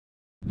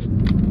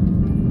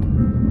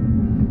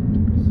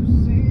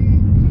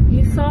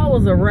saw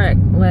was a wreck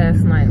last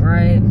night,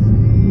 right?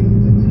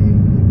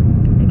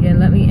 Again,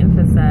 let me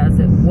emphasize,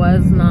 it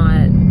was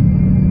not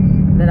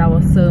that I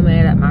was so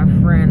mad at my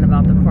friend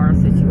about the car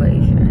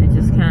situation. It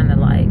just kind of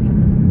like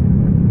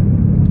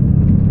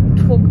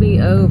took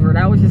me over.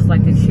 That was just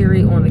like the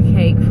cherry on the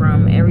cake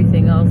from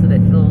everything else that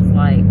it feels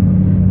like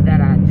that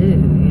I do,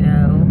 you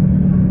know,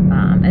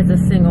 as a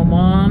single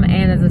mom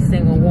and as a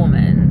single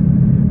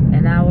woman.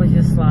 And I was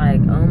just like,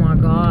 oh my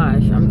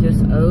gosh, I'm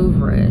just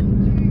over it.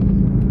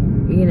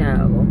 You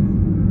know,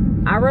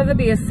 I'd rather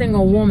be a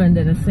single woman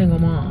than a single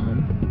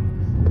mom,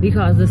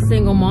 because a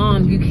single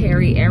mom, you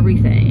carry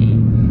everything.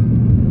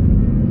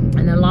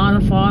 And a lot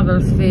of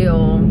fathers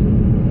feel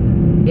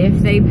if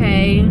they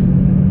pay,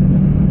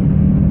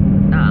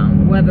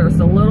 whether it's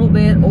a little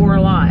bit or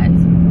a lot,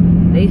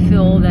 they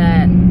feel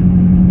that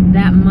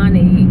that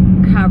money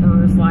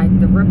covers like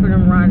the ripping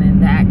and running,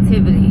 the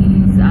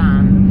activities,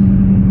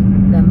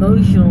 the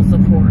emotional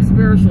support,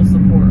 spiritual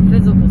support,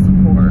 physical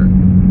support,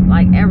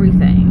 like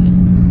everything.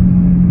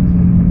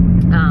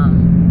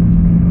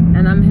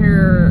 And I'm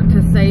here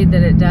to say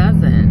that it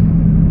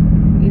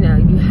doesn't. You know,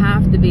 you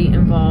have to be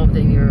involved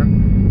in your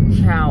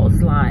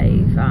child's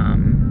life.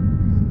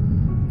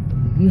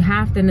 You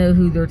have to know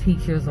who their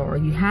teachers are.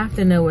 You have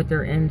to know what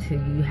they're into.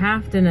 You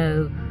have to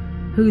know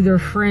who they're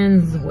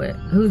friends with.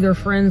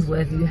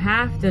 You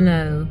have to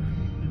know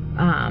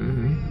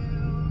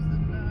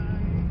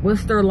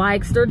what's their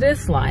likes, their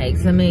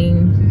dislikes. I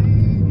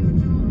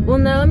mean, well,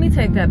 no, let me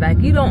take that back.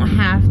 You don't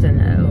have to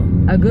know.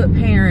 A good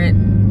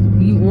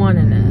parent, you want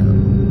to know.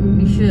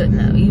 You should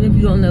know, even if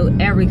you don't know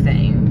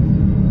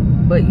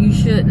everything. But you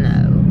should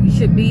know. You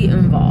should be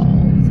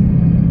involved.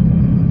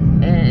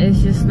 And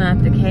it's just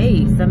not the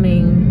case. I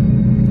mean,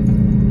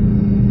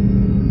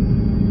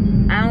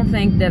 I don't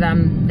think that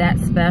I'm that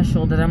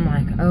special that I'm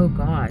like, oh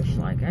gosh,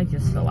 like I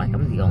just feel like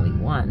I'm the only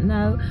one.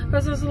 No,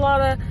 because there's a lot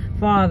of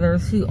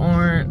fathers who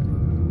aren't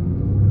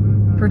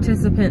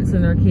participants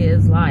in their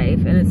kids'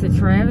 life, and it's a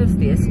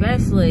travesty.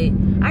 Especially,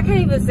 I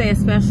can't even say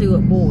especially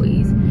with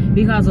boys,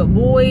 because with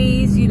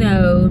boys, you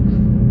know,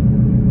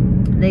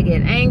 they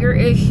get anger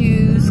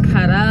issues,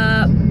 cut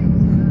up,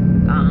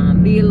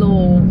 be a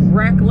little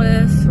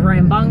reckless,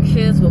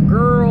 rambunctious. With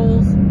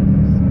girls,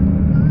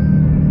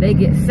 they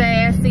get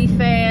sassy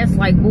fast,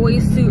 like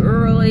boys too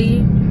early.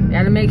 You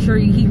gotta make sure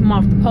you keep them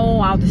off the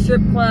pole, out the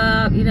strip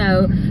club, you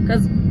know,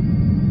 because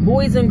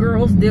boys and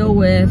girls deal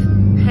with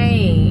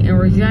pain and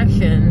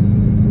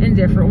rejection in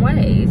different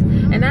ways.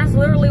 And that's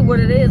literally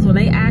what it is. When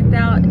they act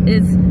out,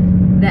 it's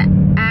the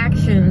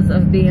actions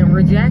of being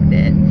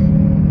rejected.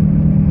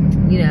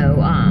 You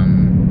know,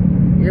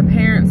 your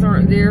parents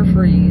aren't there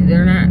for you.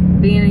 They're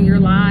not being in your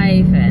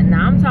life. And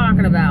now I'm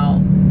talking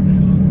about,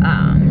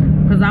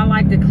 because I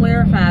like to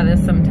clarify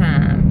this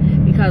sometimes,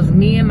 because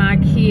me and my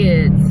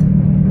kids,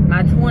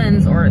 my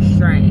twins, are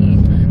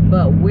estranged.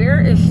 But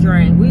we're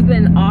estranged. We've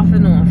been off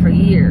and on for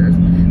years.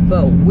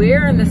 But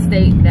we're in the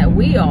state that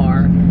we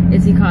are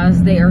is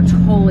because they are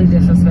totally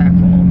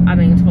disrespectful. I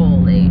mean,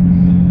 totally.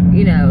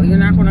 You know, you're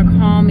not going to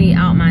call me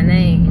out my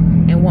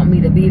name and want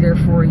me to be there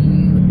for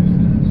you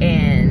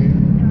and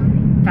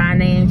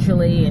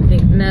financially and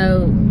think,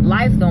 no,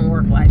 life don't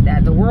work like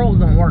that. The world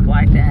don't work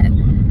like that.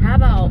 How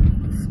about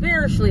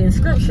spiritually and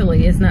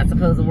scripturally, it's not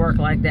supposed to work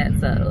like that.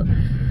 So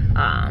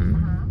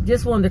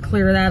just wanted to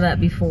clear that up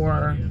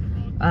before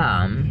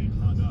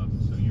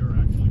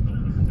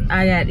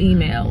I got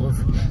emails,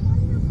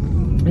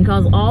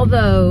 because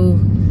although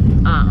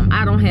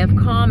I don't have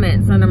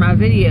comments under my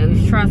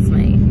videos, trust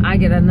me, I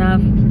get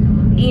enough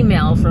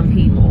emails from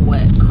people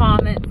with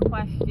comments,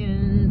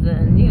 questions,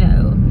 and you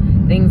know,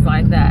 things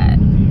like that.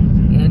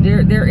 You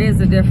know, there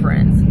is a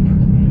difference,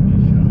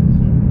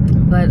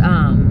 but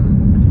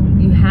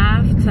you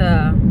have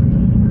to.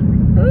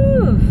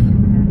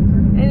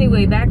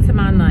 Anyway, back to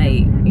my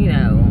night. You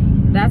know,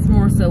 that's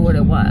more so what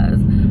it was.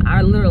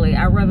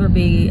 I'd rather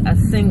be a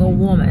single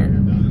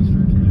woman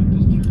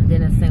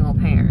than a single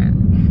parent,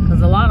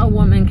 because a lot of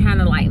women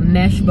kind of like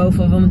mesh both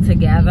of them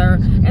together,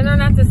 and they're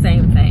not the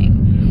same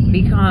thing.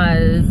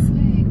 Because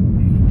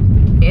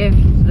if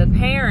the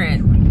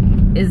parent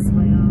is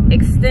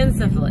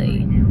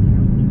extensively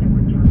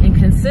and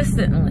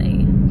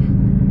consistently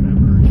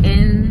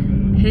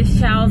in his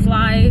child's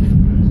life,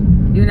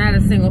 you're not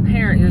a single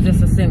parent, you're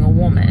just a single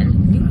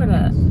woman. You could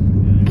have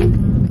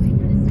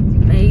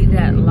made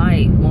that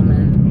light,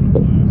 woman.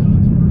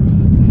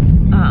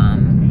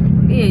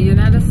 Yeah, you're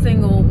not a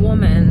single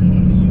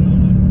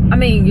woman. I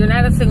mean, you're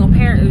not a single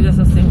parent, you're just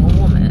a single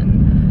woman.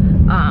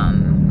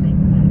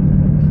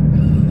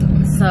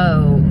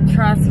 So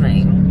trust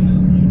me,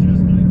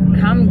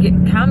 come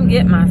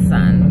get my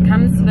son.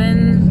 Come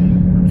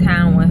spend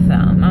time with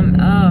them.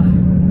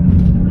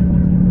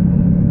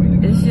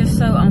 It's just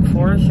so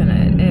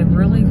unfortunate. It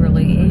really,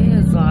 really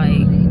is.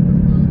 Like,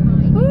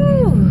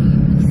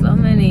 so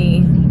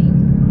many.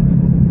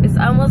 It's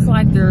almost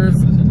like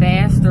there's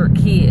bastard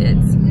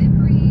kids.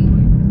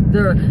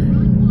 They're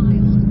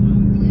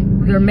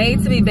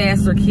made to be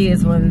bastard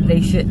kids when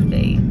they shouldn't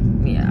be.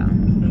 Yeah.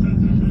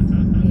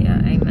 Yeah,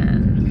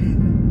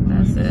 amen.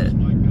 That's it.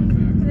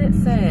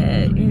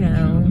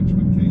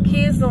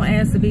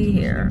 has to be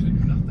here.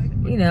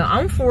 You know,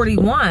 I'm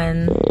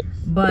 41,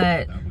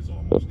 but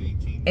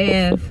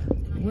if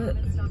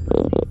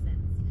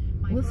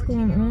what's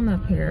going on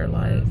up here?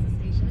 Like,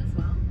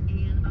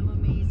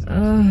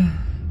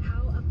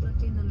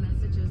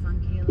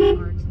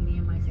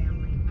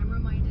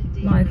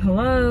 like,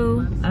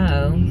 hello?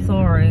 Oh,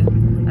 sorry. I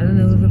didn't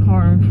know there was a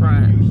car in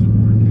front.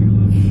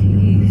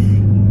 Jeez.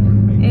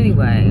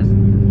 Anyway.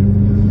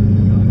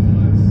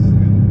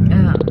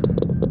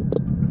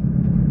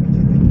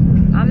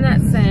 I'm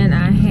not saying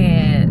I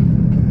had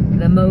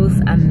the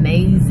most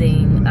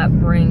amazing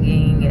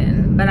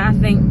upbringing, but I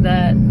think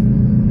that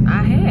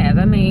I have.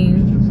 I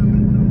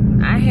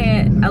mean, I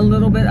had a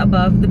little bit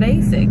above the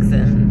basics,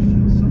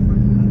 and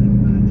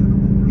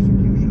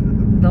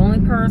the only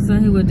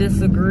person who would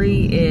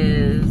disagree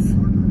is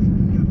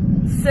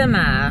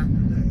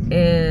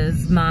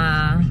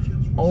my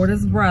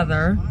oldest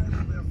brother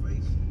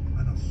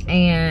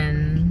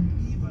and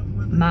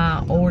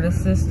my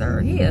oldest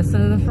sister. Yeah,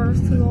 so the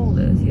first two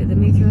oldest, yeah,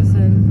 Demetrius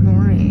and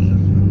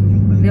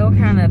Maureen. They'll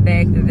kind of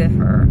beg to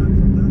differ.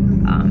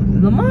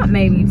 Lamont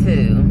maybe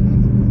too,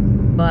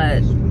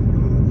 but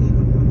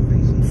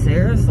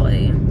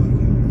seriously.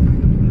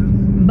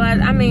 But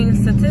I mean,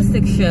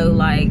 statistics show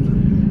like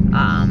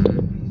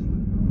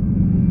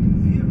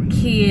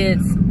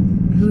kids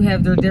who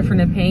have their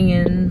different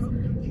opinions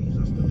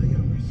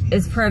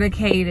is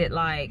predicated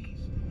like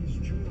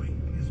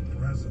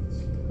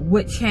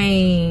what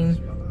chain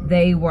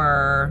they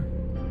were,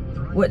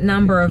 what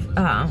number of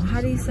how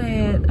do you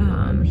say it,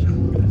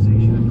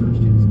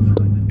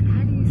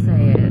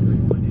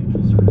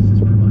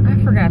 I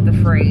forgot the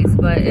phrase,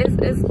 but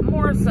it's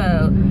more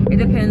so it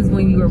depends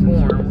when you were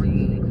born. Were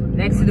you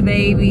next to the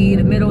baby,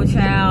 the middle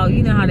child?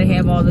 You know how they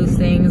have all those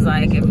things,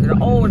 like if you're the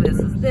oldest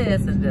is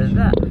this and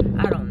da.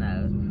 I don't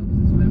know,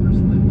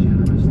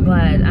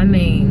 but I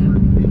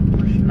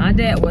mean, my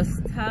dad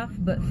was tough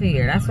but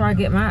fair. That's where I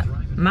get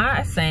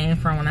my saying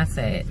from when I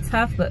say it.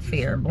 Tough but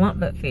fair, blunt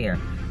but fair.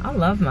 I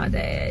love my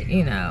dad,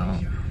 you know.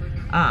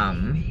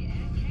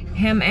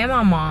 Him and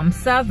my mom,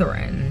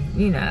 Southern,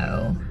 you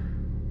know.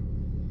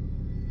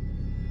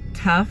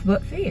 Tough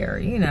but fair,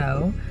 you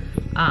know.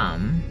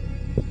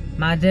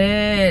 My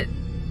dad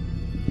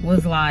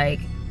was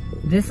like,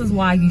 this is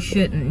why you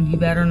shouldn't, you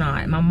better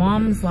not. My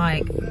mom's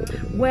like,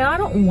 well, I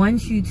don't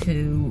want you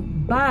to,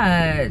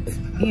 but,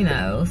 you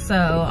know,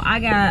 so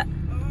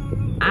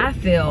I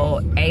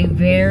feel a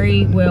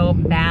very well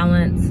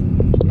balanced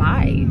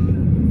life.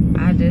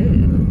 I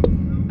do.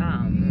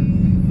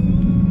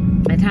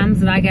 The times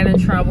that I got in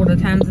trouble, the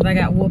times that I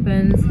got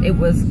whoopings, it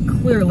was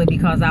clearly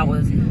because I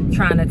was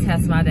trying to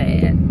test my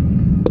dad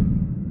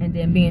and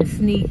then being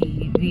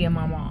sneaky via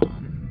my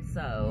mom.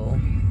 So,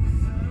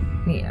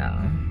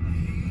 yeah.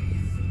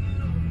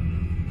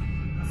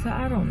 So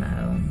I don't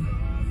know.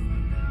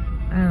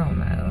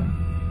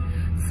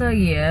 So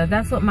yeah,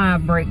 that's what my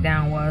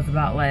breakdown was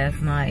about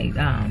last night.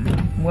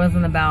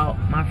 Wasn't about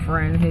my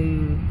friend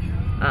who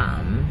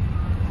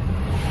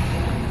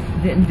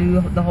didn't do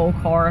the whole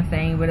car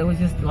thing, but it was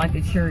just like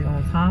the cherry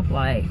on top.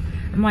 Like,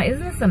 I'm like,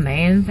 isn't this a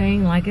man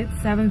thing? Like, it's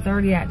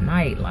 7:30 at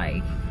night.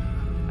 Like,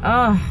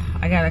 oh,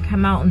 I gotta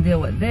come out and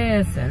deal with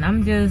this, and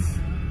I'm just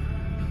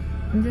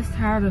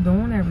tired of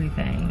doing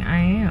everything. I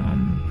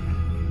am.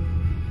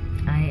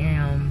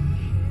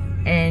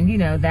 And you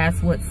know,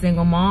 that's what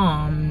single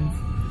moms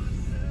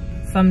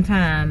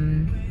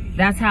sometimes,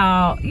 that's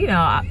how, you know,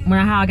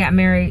 how I got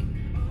married,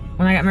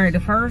 when I got married the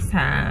first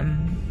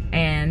time.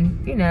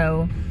 And you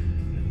know,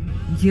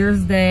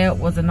 Jer's dad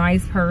was a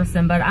nice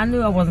person, but I knew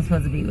I wasn't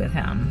supposed to be with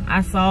him.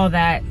 I saw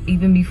that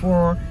even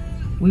before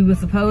we were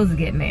supposed to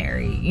get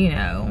married. You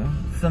know,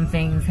 some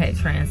things had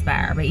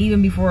transpired, but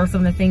even before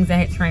some of the things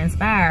that had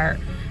transpired,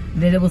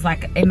 that it was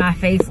like in my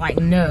face, like,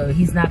 no,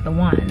 he's not the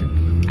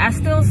one. I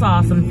still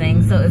saw some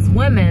things. So as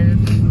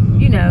women,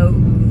 you know,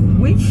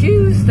 we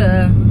choose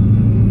to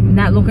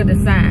not look at the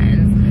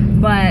signs,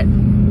 but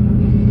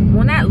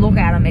well, not look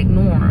at them,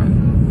 ignore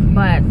them.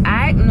 But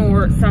I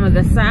ignored some of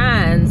the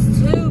signs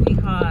too,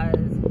 because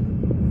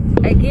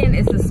again,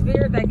 it's the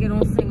spirit that get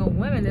on single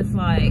women. It's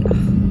like,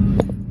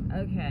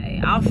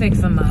 okay, I'll fix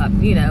him up,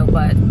 you know,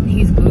 but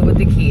he's good with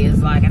the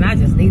kids, like, and I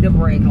just need a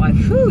break. Like,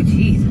 whew,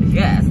 Jesus,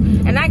 yes.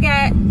 And I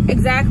got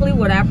exactly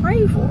what I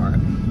prayed for.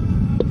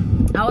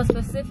 I was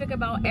specific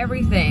about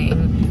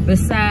everything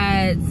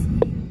besides,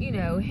 you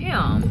know,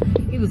 him.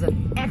 He was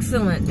an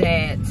excellent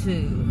dad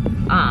to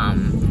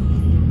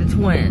the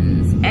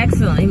twins.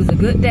 Excellent. He was a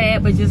good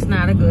dad, but just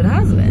not a good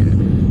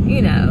husband.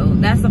 You know,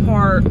 that's the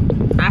part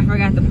I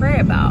forgot to pray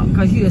about,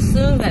 because you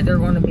assume that they're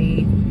going to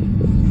be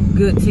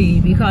good to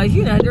you because,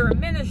 you know, they're in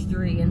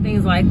ministry and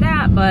things like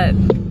that. But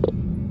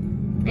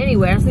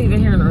anyway, that's neither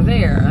here nor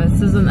there.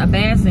 This isn't a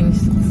bashing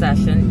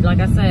session. Like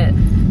I said,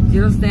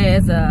 Jer's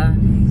dad's a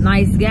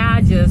nice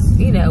guy, just,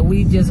 you know,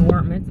 we just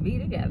weren't meant to be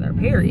together,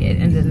 period.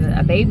 And then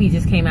a baby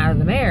just came out of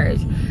the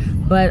marriage.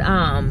 But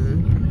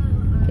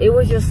it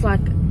was just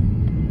like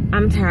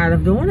I'm tired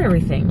of doing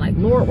everything. Like,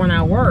 Lord, when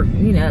I work,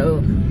 you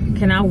know,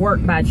 can I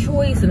work by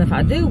choice? And if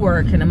I do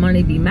work, can the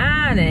money be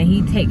mine? And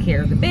he take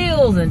care of the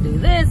bills and do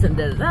this and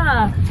da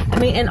da. I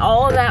mean, and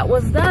all of that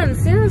was done.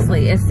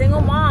 Seriously, as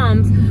single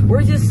moms,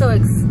 we're just so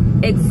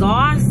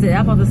exhausted.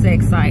 I'm about to say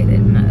excited.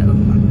 No.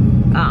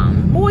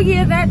 Well,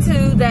 yeah, that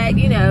too. That,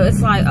 you know,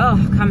 it's like, oh,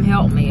 come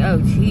help me. Oh,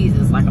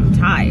 Jesus, like I'm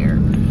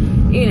tired.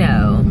 You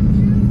know.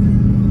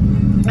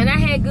 And I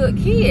had good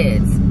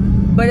kids,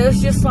 but it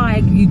was just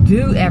like, you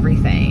do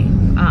everything.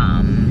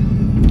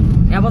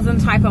 I wasn't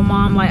the type of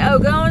mom like, oh,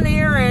 go in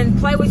there and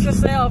play with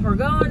yourself, or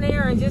go in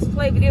there and just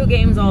play video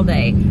games all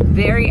day.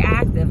 Very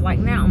active. Like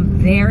now, I'm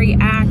very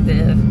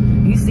active.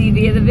 You see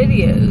via the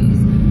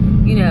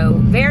videos, you know,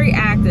 very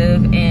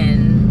active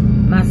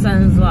in my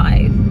son's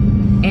life.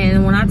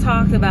 And when I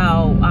talked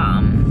about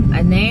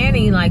a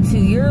nanny like 2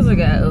 years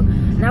ago,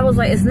 and I was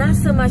like, it's not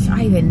so much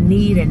I even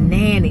need a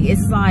nanny.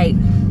 It's like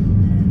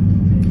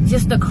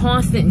just the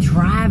constant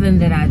driving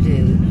that I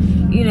do.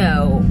 You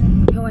know,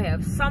 he'll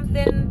have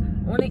something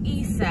on the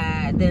east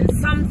side, then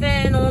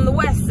something on the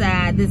west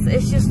side.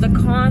 It's just a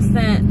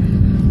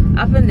constant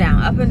up and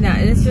down, up and down.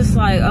 And it's just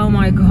like, oh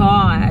my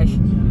gosh.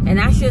 And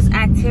that's just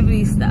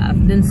activity stuff,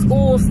 then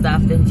school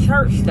stuff, then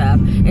church stuff,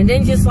 and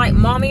then just like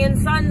mommy and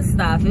son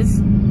stuff. It's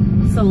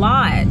a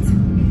lot.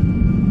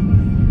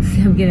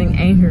 I'm getting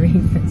angry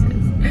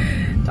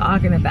just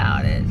talking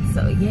about it.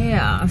 So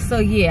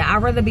yeah,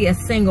 I'd rather be a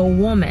single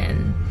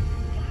woman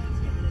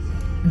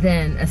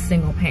than a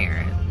single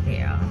parent.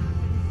 Yeah.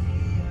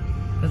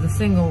 Because a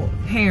single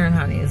parent,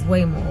 honey, is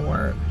way more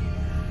work.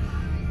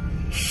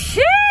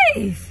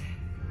 Jeez!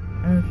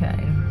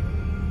 Okay.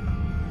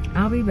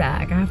 I'll be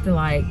back. I have to,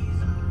 like,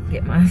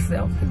 get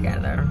myself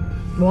together.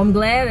 Well, I'm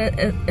glad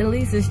at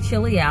least it's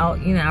chilly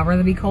out. You know, I'd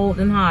rather be cold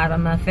than hot.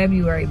 I'm a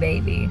February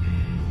baby.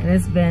 And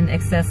it's been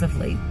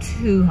excessively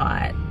too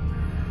hot.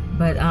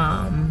 But,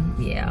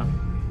 yeah.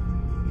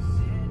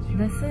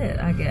 That's it,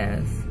 I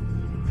guess.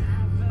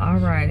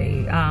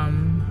 Alrighty.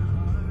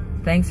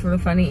 Thanks for the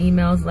funny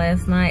emails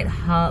last night.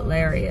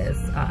 Hilarious.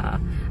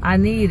 I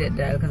needed it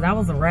though, because I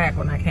was a wreck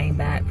when I came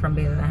back from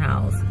being in the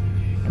house.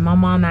 And my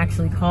mom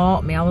actually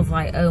called me. I was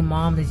like, oh,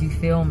 Mom, did you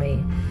feel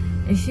me?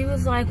 And she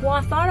was like, well, I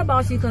thought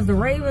about you because the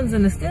Ravens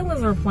and the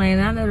Steelers are playing.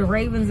 I know the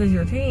Ravens is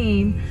your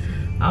team.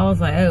 I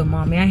was like, oh,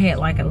 Mommy, I had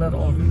like a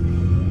little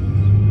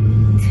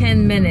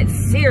 10-minute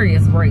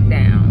serious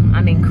breakdown.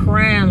 I mean,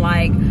 crying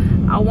like,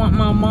 I want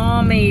my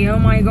mommy. Oh,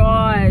 my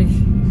gosh.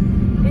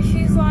 And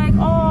she's like,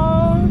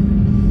 oh,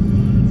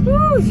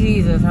 ooh,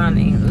 Jesus,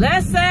 honey.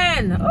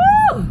 Listen.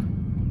 Ooh.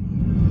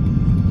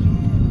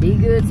 Be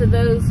good to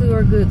those who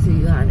are good to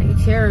you, honey.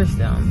 Cherish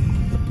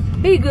them.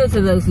 Be good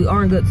to those who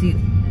aren't good to you.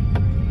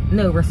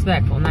 No,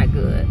 respectful, not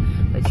good.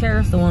 But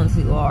cherish the ones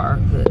who are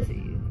good to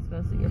you.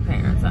 Especially your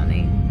parents,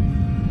 honey.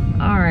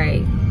 All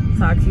right.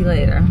 Talk to you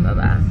later.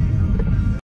 Bye-bye.